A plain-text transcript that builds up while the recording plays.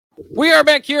We are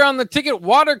back here on the Ticket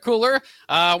Water Cooler.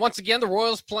 Once again, the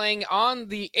Royals playing on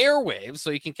the airwaves,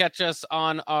 so you can catch us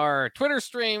on our Twitter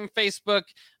stream, Facebook,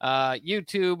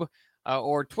 YouTube,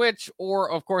 or Twitch,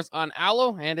 or of course on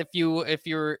Allo. And if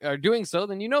you're doing so,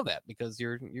 then you know that because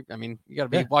you got to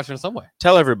be watching it some way.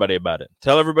 Tell everybody about it.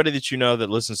 Tell everybody that you know that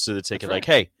listens to the Ticket. Right. Like,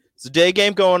 hey, it's a day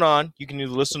game going on. You can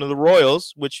either listen to the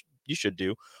Royals, which you should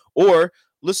do, or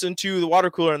listen to the Water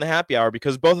Cooler and the Happy Hour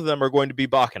because both of them are going to be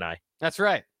Bach and I. That's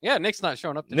right. Yeah, Nick's not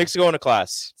showing up today. Nick's going to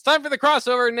class. It's time for the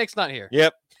crossover, and Nick's not here.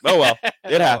 Yep. Oh, well.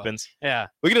 It happens. Yeah.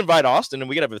 We can invite Austin, and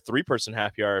we can have a 3-person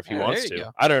happy hour if he wants to.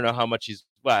 Go. I don't know how much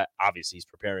obviously he's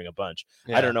preparing a bunch.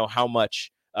 Yeah. I don't know how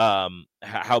much,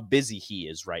 how busy he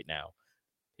is right now.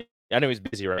 I know he's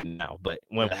busy right now, but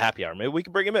when the happy hour, maybe we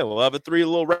can bring him in. We'll have a 3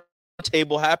 little round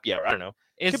table happy hour. I don't know.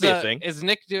 Could be a thing. Is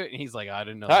Nick doing? He's like, I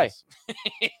didn't know. Hi.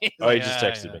 This. He just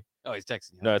texted me. Oh, he's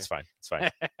texting you. No, it's fine. It's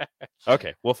fine.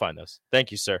 Okay, we'll find those.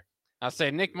 Thank you, sir. I'll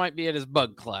say Nick might be at his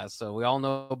bug class, so we all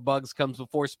know bugs comes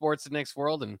before sports in Nick's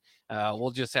world, and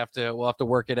we'll have to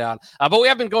work it out. But we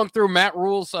have been going through Matt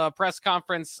Rule's press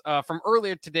conference from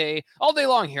earlier today, all day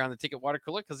long here on the Ticket Water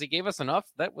Cooler because he gave us enough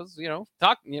that was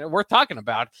worth talking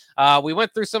about. We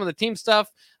went through some of the team stuff.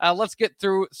 Let's get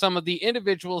through some of the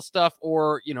individual stuff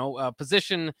or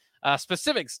position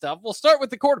specific stuff. We'll start with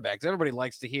the quarterbacks. Everybody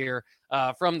likes to hear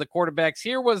from the quarterbacks.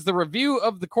 Here was the review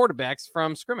of the quarterbacks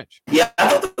from scrimmage. Yeah, I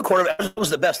thought the quarterback was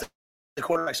the best the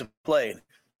quarterbacks have played.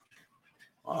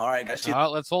 All right, guys.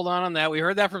 Let's hold on that. We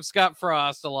heard that from Scott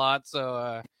Frost a lot.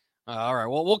 So, all right.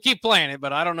 Well, we'll keep playing it,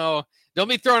 but I don't know. Don't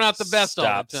be throwing out the best all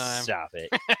the time. Stop it.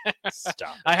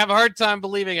 Stop it. I have a hard time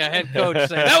believing a head coach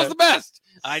saying that was the best.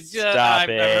 I've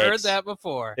heard that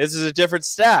before. This is a different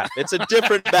staff. It's a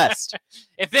different best.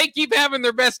 If they keep having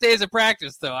their best days of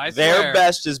practice, though, I swear. Their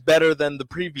best is better than the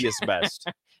previous best.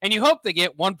 And you hope they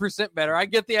get 1% better. I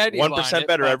get the idea. 1%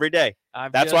 better every day.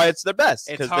 That's why it's the best.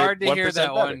 It's hard to hear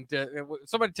that one.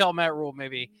 Somebody tell Matt Rule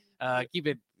maybe keep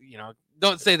it,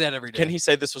 don't say that every day. Can he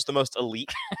say this was the most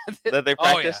elite that they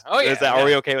practiced? Oh, yeah. Are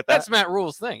we okay with that? That's Matt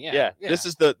Rule's thing. Yeah. This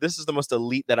is the most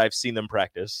elite that I've seen them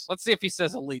practice. Let's see if he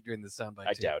says elite during the soundbite.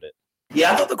 I doubt it.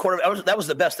 Yeah, I thought the quarterback that was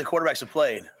the best the quarterbacks have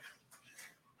played.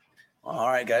 All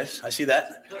right, guys. I see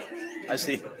that. I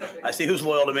see who's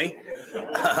loyal to me.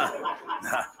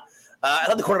 I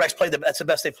thought the quarterbacks played that's the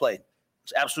best they played.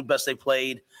 It's the absolute best they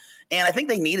played. And I think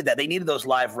they needed that. They needed those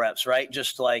live reps, right?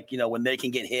 Just like, when they can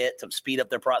get hit to speed up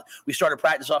their process. We started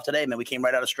practice off today, man. We came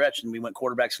right out of stretch and we went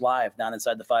quarterbacks live down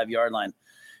inside the 5-yard line.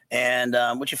 And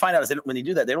what you find out is when you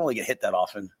do that, they don't really get hit that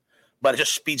often, but it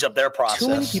just speeds up their process. Too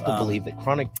many people believe that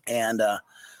chronic. And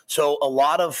so a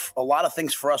lot of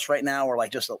things for us right now are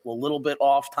like just a little bit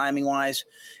off timing wise.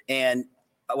 And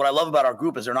what I love about our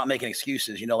group is they're not making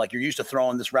excuses. Like you're used to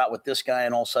throwing this route with this guy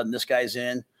and all of a sudden this guy's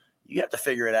in. You have to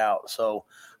figure it out. So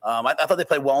I thought they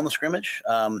played well in the scrimmage.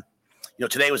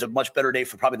 Today was a much better day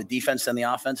for probably the defense than the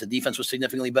offense. The defense was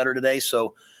significantly better today.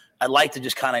 So I'd like to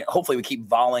just hopefully we keep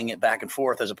volleying it back and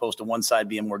forth as opposed to one side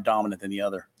being more dominant than the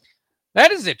other.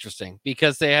 That is interesting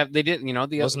because wasn't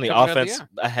the offense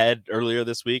ahead earlier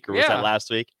this week or was that last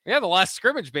week? Yeah, the last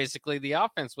scrimmage, basically the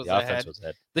offense was ahead.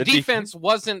 The defense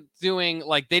wasn't doing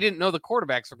they didn't know the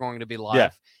quarterbacks were going to be live. Yeah.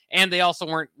 And they also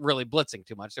weren't really blitzing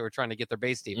too much. They were trying to get their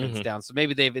base defense down. So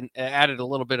maybe they've added a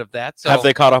little bit of that. So have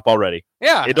they caught up already?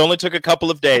 Yeah. It only took a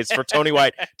couple of days for Tony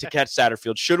White to catch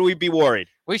Satterfield. Should we be worried?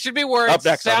 We should be worried. Up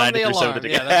next Sound on 93.7 the alarm.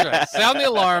 Ticket. Yeah, that's right. Sound the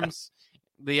alarms.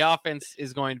 The offense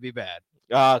is going to be bad.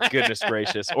 Oh, goodness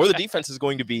gracious. Or the defense is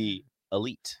going to be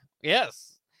elite.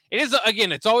 Yes. It is.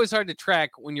 Again, it's always hard to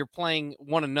track when you're playing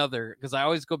one another because I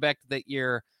always go back to that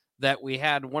year that we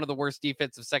had one of the worst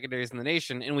defensive secondaries in the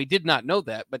nation, and we did not know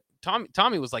that. But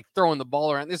Tommy was throwing the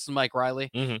ball around. This is Mike Riley.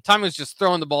 Mm-hmm. Tommy was just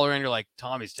throwing the ball around. You're like,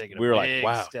 Tommy's taking a big like,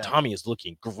 wow, step. Tommy is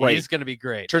looking great. He's going to be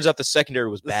great. Turns out the secondary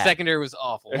was bad. The secondary was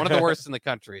awful. One of the worst in the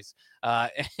countries.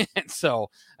 And so,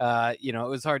 it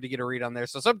was hard to get a read on there.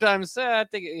 So sometimes I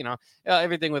think,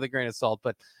 everything with a grain of salt.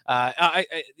 But,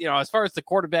 as far as the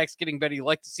quarterbacks getting better, you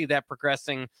like to see that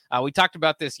progressing. We talked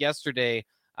about this yesterday.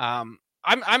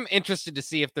 I'm interested to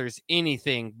see if there's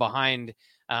anything behind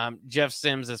Jeff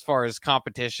Sims as far as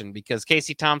competition, because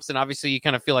Casey Thompson, obviously you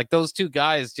kind of feel like those two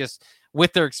guys just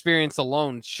with their experience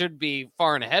alone should be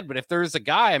far and ahead. But if there's a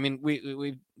guy,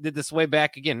 we did this way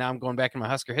back again. Now I'm going back in my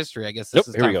Husker history. I guess this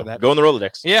is here we time go. for that. Go in the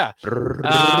Rolodex. Yeah.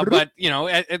 But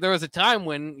there was a time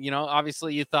when,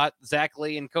 obviously you thought Zach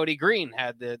Lee and Cody Green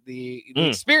had the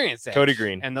experience. Cody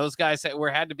Green. And those guys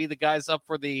had to be the guys up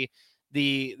for the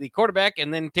quarterback,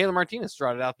 and then Taylor Martinez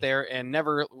trotted out there and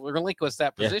never relinquished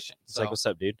that position. It's like, what's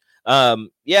up, dude?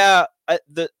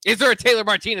 Is there a Taylor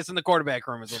Martinez in the quarterback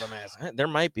room is what I'm asking. There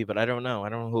might be, but I don't know. I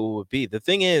don't know who it would be. The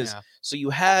thing is, so you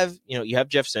have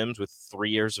Jeff Sims with 3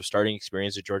 years of starting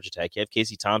experience at Georgia Tech. You have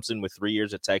Casey Thompson with 3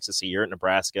 years at Texas, a year at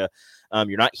Nebraska.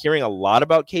 You're not hearing a lot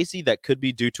about Casey. That could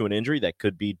be due to an injury. That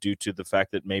could be due to the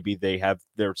fact that maybe they have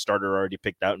their starter already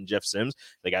picked out in Jeff Sims,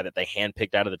 the guy that they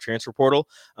handpicked out of the transfer portal.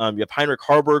 You have Heinrich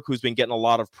Harburg, who's been getting a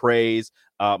lot of praise,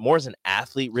 more as an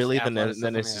athlete, really, than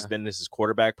his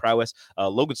quarterback prowess.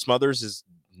 Logan Smothers is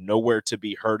nowhere to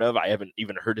be heard of. I haven't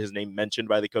even heard his name mentioned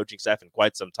by the coaching staff in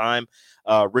quite some time.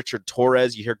 Richard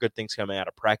Torres, you hear good things coming out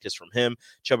of practice from him.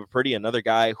 Chubba Purdy, another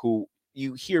guy who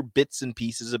you hear bits and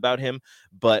pieces about him,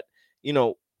 but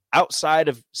outside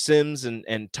of Sims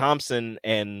and Thompson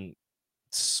and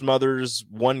Smothers'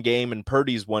 one game and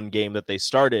Purdy's one game that they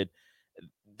started,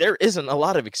 there isn't a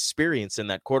lot of experience in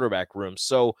that quarterback room.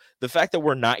 So the fact that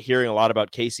we're not hearing a lot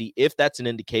about Casey, if that's an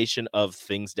indication of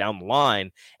things down the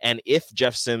line, and if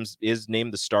Jeff Sims is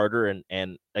named the starter,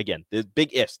 and again, the big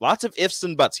ifs, lots of ifs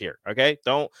and buts here. Okay.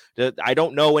 I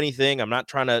don't know anything. I'm not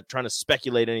trying to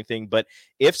speculate anything, but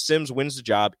if Sims wins the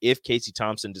job, if Casey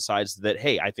Thompson decides that,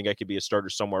 hey, I think I could be a starter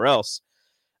somewhere else,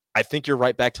 I think you're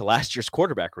right back to last year's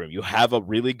quarterback room. You have a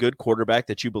really good quarterback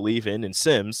that you believe in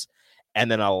Sims, and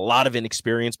then a lot of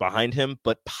inexperience behind him,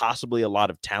 but possibly a lot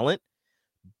of talent.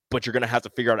 But you're going to have to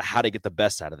figure out how to get the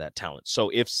best out of that talent. So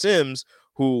if Sims,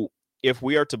 who, if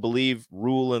we are to believe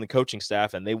Rule and the coaching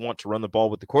staff, and they want to run the ball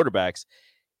with the quarterbacks,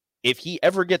 if he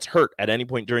ever gets hurt at any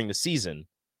point during the season,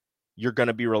 you're going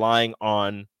to be relying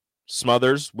on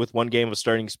Smothers with 1 game of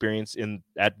starting experience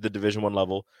at the Division I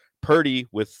level, Purdy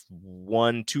with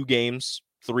 1, 2 games,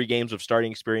 3 games of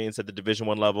starting experience at the Division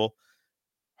I level,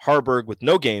 Harburg with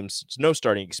no games, no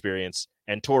starting experience,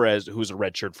 and Torres, who's a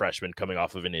redshirt freshman coming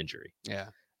off of an injury. Yeah.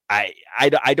 I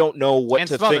don't know what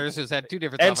to Smothers, think. who's had 2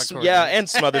 different and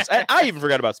Smothers. I even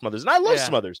forgot about Smothers, and I love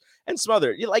Smothers. And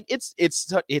Smothers,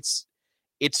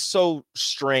 it's so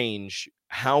strange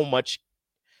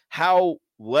how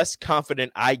less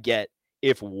confident I get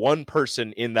if one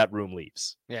person in that room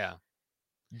leaves. Yeah.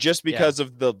 Just because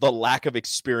of the lack of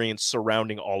experience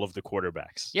surrounding all of the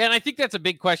quarterbacks. Yeah, and I think that's a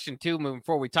big question, too, moving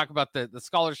forward. We talk about the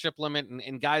scholarship limit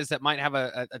and guys that might have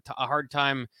a hard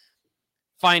time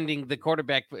finding the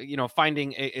quarterback,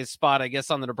 finding a spot, I guess,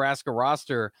 on the Nebraska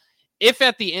roster. If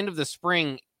at the end of the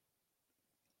spring,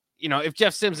 if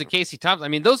Jeff Sims and Casey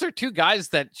Thompson, those are 2 guys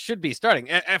that should be starting.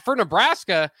 And for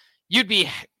Nebraska, you'd be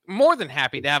more than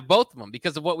happy to have both of them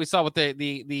because of what we saw with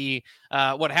the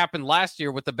what happened last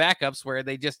year with the backups, where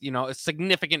they just a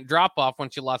significant drop off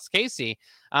once you lost Casey.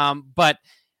 But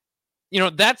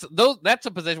that's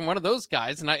a position, one of those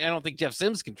guys, and I don't think Jeff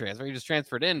Sims can transfer. He just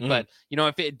transferred in. But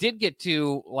if it did get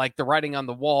to like the writing on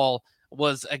the wall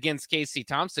was against Casey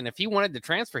Thompson, if he wanted to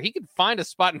transfer, he could find a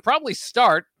spot and probably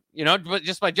start. But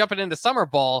just by jumping into summer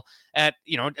ball at,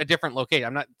 a different location.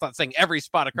 I'm not saying every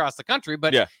spot across the country,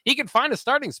 but he could find a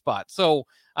starting spot. So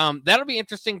that'll be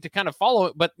interesting to kind of follow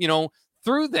it. But,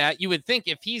 through that, you would think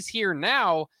if he's here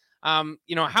now,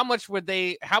 how much would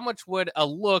a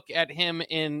look at him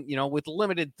in, with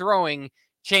limited throwing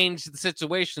change the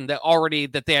situation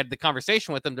that they had the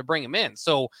conversation with him to bring him in.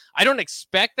 So I don't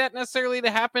expect that necessarily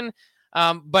to happen.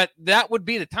 But that would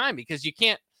be the time, because you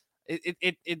can't,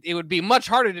 it would be much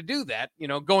harder to do that,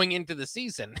 going into the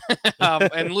season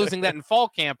and losing that in fall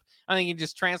camp. I think you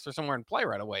just transfer somewhere and play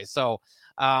right away. So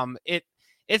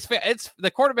it's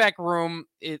the quarterback room.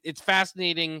 It's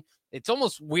fascinating. It's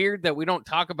almost weird that we don't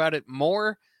talk about it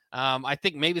more. I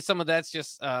think maybe some of that's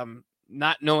just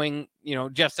not knowing,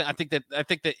 Jeff. I think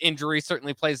the injury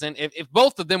certainly plays in. If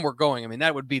both of them were going,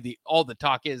 that would be all the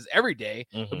talk is every day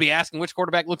would be asking which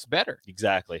quarterback looks better.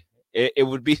 Exactly. It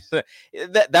would be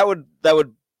that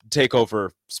would take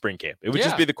over spring camp. It would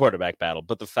just be the quarterback battle.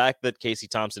 But the fact that Casey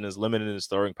Thompson is limited in his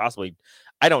throwing, possibly,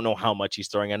 I don't know how much he's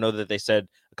throwing. I know that they said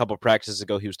a couple of practices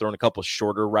ago he was throwing a couple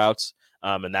shorter routes,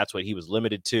 and that's what he was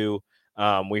limited to.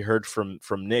 We heard from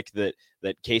Nick that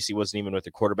Casey wasn't even with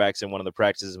the quarterbacks in one of the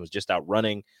practices and was just out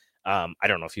running. I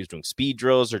don't know if he was doing speed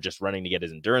drills or just running to get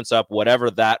his endurance up. Whatever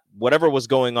was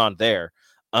going on there.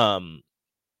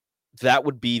 That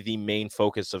would be the main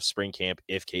focus of spring camp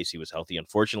if Casey was healthy.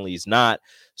 Unfortunately, he's not.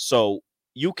 So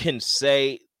you can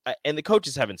say, and the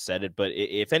coaches haven't said it, but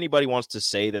if anybody wants to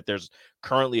say that there's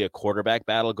currently a quarterback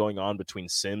battle going on between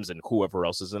Sims and whoever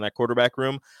else is in that quarterback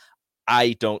room,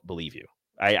 I don't believe you.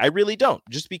 I really don't.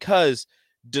 Just because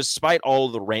despite all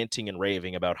the ranting and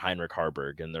raving about Heinrich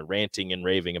Harburg and the ranting and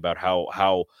raving about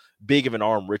how big of an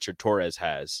arm Richard Torres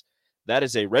has, that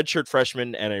is a redshirt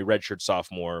freshman and a redshirt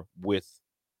sophomore with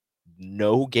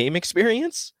no game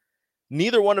experience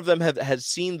Neither one of them has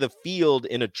seen the field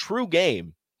in a true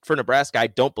game for Nebraska, I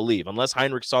don't believe, unless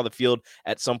Heinrich saw the field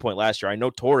at some point last year. I know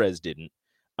Torres didn't.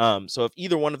 So if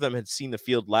either one of them had seen the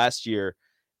field last year,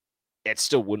 it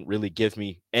still wouldn't really give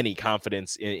me any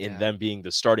confidence in them being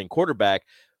the starting quarterback.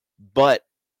 But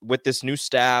with this new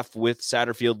staff, with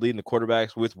Satterfield leading the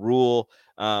quarterbacks, with Rule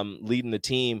leading the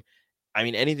team, I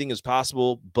mean, anything is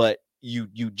possible, but you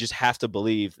just have to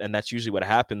believe, and that's usually what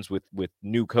happens with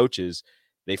new coaches.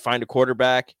 They find a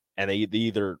quarterback, and they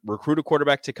either recruit a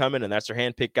quarterback to come in, and that's their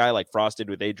handpicked guy, like Frost did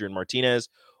with Adrian Martinez,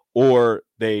 or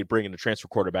they bring in a transfer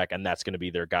quarterback, and that's going to be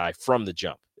their guy from the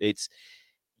jump.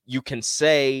 You can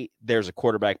say there's a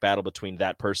quarterback battle between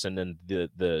that person and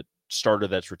the starter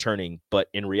that's returning, but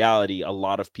in reality, a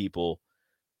lot of people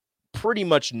pretty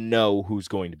much know who's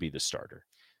going to be the starter.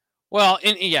 Well,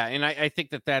 and I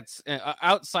think that's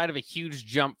outside of a huge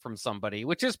jump from somebody,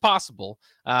 which is possible.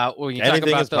 When you Anything talk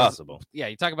about is those, possible. Yeah,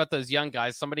 you talk about those young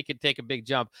guys. Somebody could take a big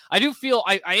jump. I do feel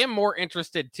I am more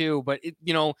interested too, but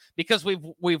because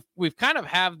we've kind of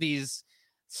have these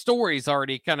stories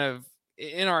already kind of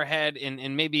in our head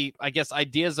and maybe I guess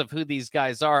ideas of who these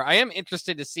guys are. I am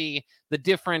interested to see the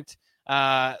different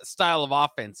style of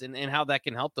offense and how that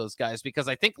can help those guys, because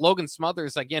I think Logan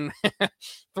Smothers, again,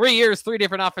 3 years, 3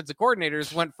 different offensive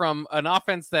coordinators, went from an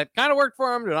offense that kind of worked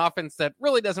for him to an offense that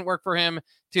really doesn't work for him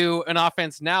to an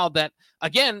offense now that,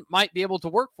 again, might be able to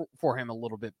work for him a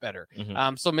little bit better.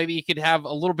 Mm-hmm. So maybe you could have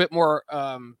a little bit more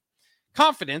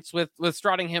confidence with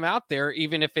starting him out there,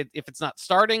 even if it's not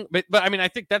starting. But I mean, I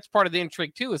think that's part of the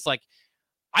intrigue too. It's like,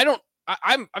 I'm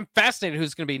fascinated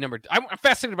who's going to be number. I'm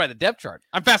fascinated by the depth chart.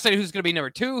 I'm fascinated who's going to be number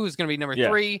 2, who's going to be number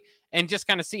 3, and just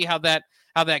kind of see how that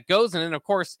goes. And then, of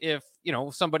course, if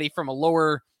somebody from a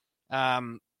lower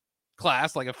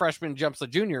class, like a freshman, jumps a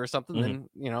junior or something,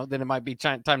 mm-hmm. then it might be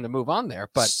time to move on there.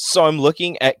 But so I'm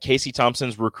looking at Casey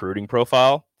Thompson's recruiting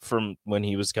profile from when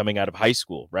he was coming out of high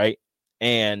school, right?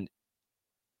 And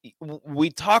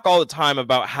we talk all the time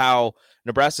about how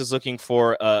Nebraska is looking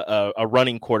for a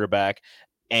running quarterback,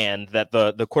 and that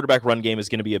the quarterback run game is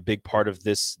going to be a big part of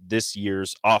this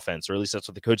year's offense, or at least that's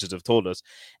what the coaches have told us.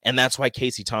 And that's why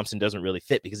Casey Thompson doesn't really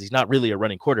fit, because he's not really a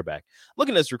running quarterback.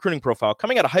 Looking at his recruiting profile,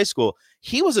 coming out of high school,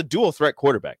 he was a dual threat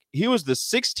quarterback. He was the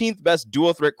 16th best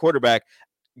dual threat quarterback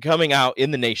coming out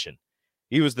in the nation.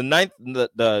 He was the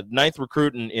ninth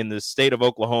recruit in the state of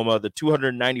Oklahoma, the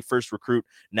 291st recruit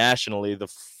nationally,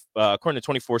 according to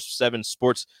 24/7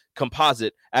 Sports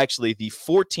Composite, actually the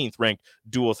 14th ranked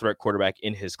dual threat quarterback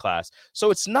in his class. So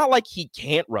it's not like he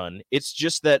can't run. It's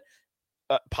just that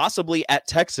possibly at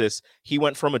Texas, he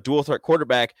went from a dual threat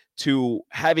quarterback to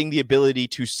having the ability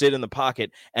to sit in the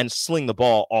pocket and sling the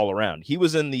ball all around. He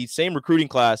was in the same recruiting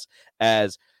class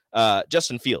as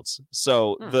Justin Fields.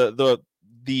 So the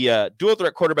dual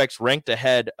threat quarterbacks ranked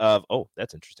ahead of,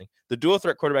 that's interesting. The dual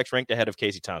threat quarterbacks ranked ahead of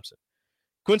Casey Thompson.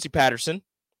 Quincy Patterson.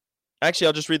 Actually,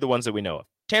 I'll just read the ones that we know of.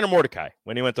 Tanner Mordecai,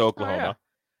 when he went to Oklahoma.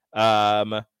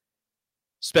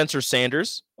 Spencer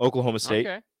Sanders, Oklahoma State.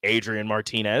 Okay. Adrian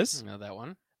Martinez. I know that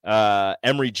one.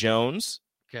 Emory Jones.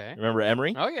 Okay. Remember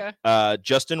Emory? Oh, yeah.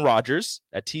 Justin Rogers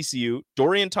at TCU.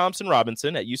 Dorian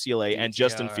Thompson-Robinson at UCLA. And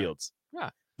Justin Fields.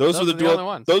 Yeah. Those are the dual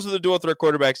threat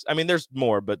quarterbacks. I mean, there's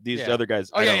more, but these other guys.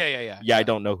 Yeah. I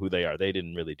don't know who they are. They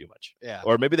didn't really do much. Yeah.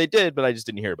 Or maybe they did, but I just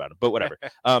didn't hear about them. But whatever.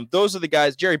 Those are the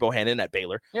guys. Jerry Bohannon at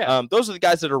Baylor. Yeah. Those are the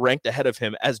guys that are ranked ahead of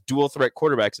him as dual threat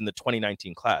quarterbacks in the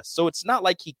 2019 class. So it's not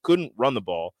like he couldn't run the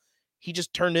ball. He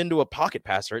just turned into a pocket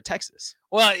passer at Texas.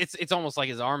 Well, it's almost like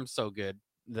his arm's so good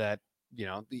that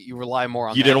you rely more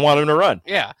on. You didn't want him to run.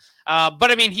 Yeah. But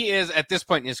I mean, he is at this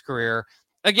point in his career,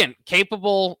 again,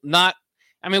 capable. Not.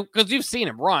 I mean, because you've seen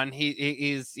him run,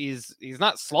 he's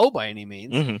not slow by any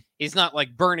means. Mm-hmm. He's not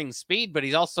like burning speed, but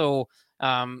he's also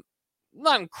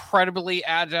not incredibly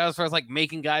agile as far as like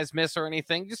making guys miss or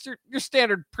anything. Just your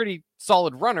standard pretty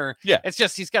solid runner. Yeah. It's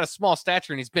just he's got a small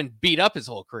stature and he's been beat up his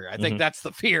whole career. I think that's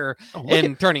the fear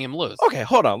in turning him loose. Okay,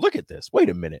 hold on. Look at this. Wait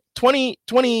a minute.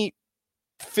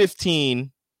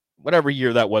 2015, whatever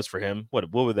year that was for him.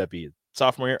 What would that be?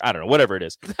 Sophomore year? I don't know. Whatever it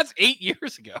is. That's 8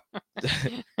 years ago.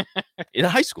 In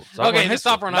high school. Sophomore in high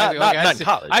school. Not in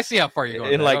college. I see how far you're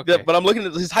going. But I'm looking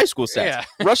at his high school stats. Yeah.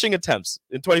 Rushing attempts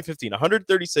in 2015,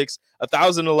 136,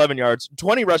 1,011 yards,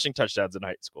 20 rushing touchdowns in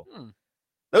high school.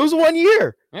 That was 1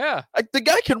 year. Yeah. The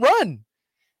guy can run.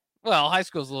 Well, high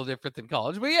school's a little different than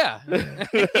college, but yeah.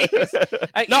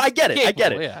 I get it. I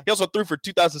get it. Yeah. He also threw for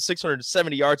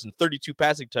 2,670 yards and 32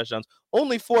 passing touchdowns,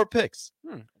 only 4 picks.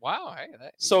 Wow.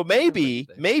 So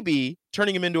maybe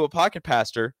turning him into a pocket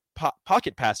passer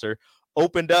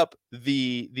opened up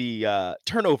the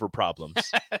turnover problems.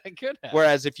 Could have.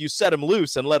 Whereas if you set him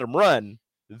loose and let him run,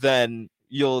 then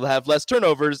you'll have less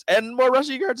turnovers and more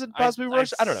rushing yards and possibly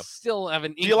rush. I don't know. Still have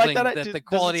an Do you like inkling that? that Does the it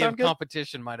quality sound of good?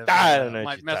 competition might have I don't know what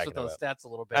might you're mess with talking those about. stats a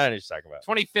little I don't know bit. what you're talking about.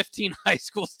 2015 high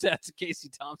school stats of Casey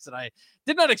Thompson. I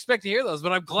did not expect to hear those,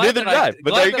 but I'm glad Neither that did I,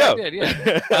 but there you glad go. that I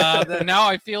did, yeah. Then now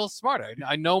I feel smart.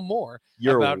 I know more.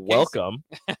 You're about Casey. welcome.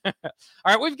 All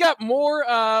right, we've got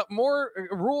more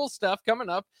rule stuff coming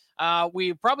up.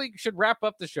 We probably should wrap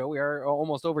up the show. We are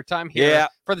almost over time here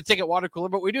for the Ticket Water Cooler,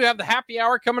 but we do have the happy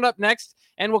hour coming up next,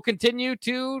 and we'll continue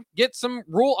to get some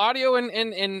rule audio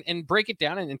and break it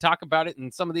down and talk about it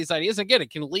and some of these ideas. Again, it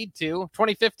can lead to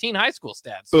 2015 high school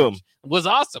stats. Boom. Which was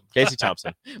awesome. Casey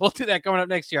Thompson. We'll do that coming up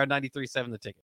next year on 93.7 The Ticket.